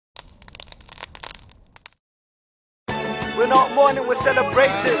We're not mourning, we're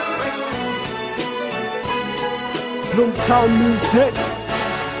celebrating. Hometown music.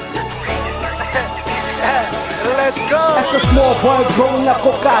 Let's go. As a small boy growing up,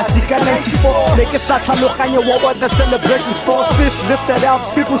 Kokasika 94. Make a satalokanya, what the celebrations for? Fist lifted up,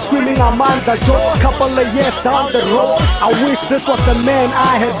 people screaming Amanda Joe. Couple of years down the road, I wish this was the man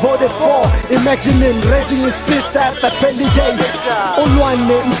I had voted for. Imagine him raising his fist at the pearly gates.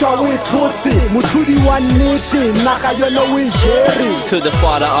 Olwane mtawe trotsi, mutudi waniti, nakayono wijeri. To the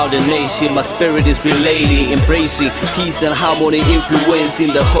father of the nation, my spirit is relating, embracing peace and harmony,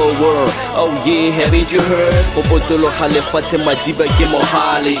 influencing the whole world. Oh yeah, haven't you heard? Madiba,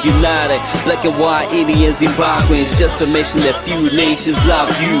 united, black and white, Indians, Zimbabweans, just to mention that few nations love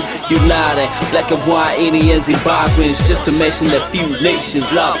you. United, black and white, Indians, Zimbabweans, just to mention that few nations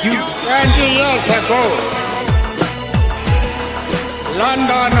love you. 20 years ago,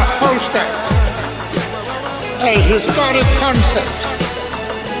 London hosted a historic concert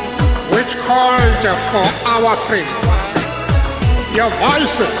which called for our freedom. Your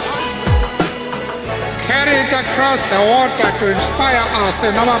voices carried across the water to inspire us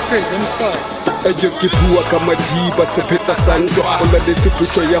in our prison cell. Ejokipua kama madiba sepeta sando Ola de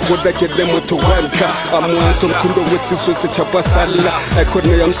tipusho ya hoda kede moto wanka Amuanto mkundo wesiso se chapa sala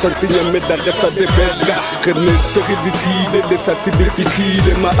Ekone ya msantinya meda resa de beda Kene seri di tide le tati de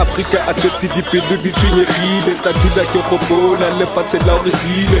fitide Ma Afrika aseti di pedo di chinyeride Tatida ke robola le fatse la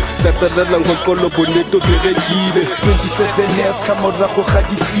orisine Datada langolpolo boneto de rekide 27 years kamora go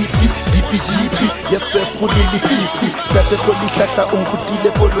gadisipi DPGP yes yes go le fifi Tate go lihlahla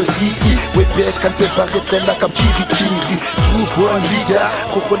ongutile polojiki webe kantse baretlela ka kirikiri true born leader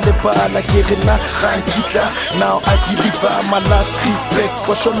go go lebala ke rena gankitla now I deliver my last respect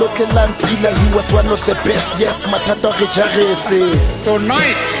for Sholokelang Fila. He was one of the best, yes matata re jaretse.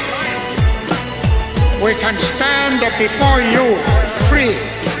 Tonight we can stand before you free.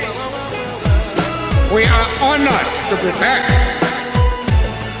 We are honored to be back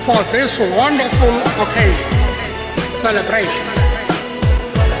for this wonderful occasion, celebration.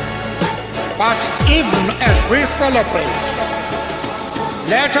 But even as we celebrate,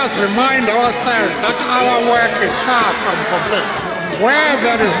 let us remind ourselves that our work is far from complete. Where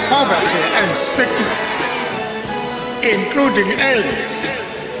there is poverty and sickness, including AIDS,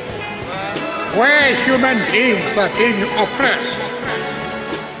 where human beings are being oppressed,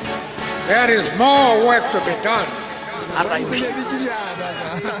 there is more work to be done.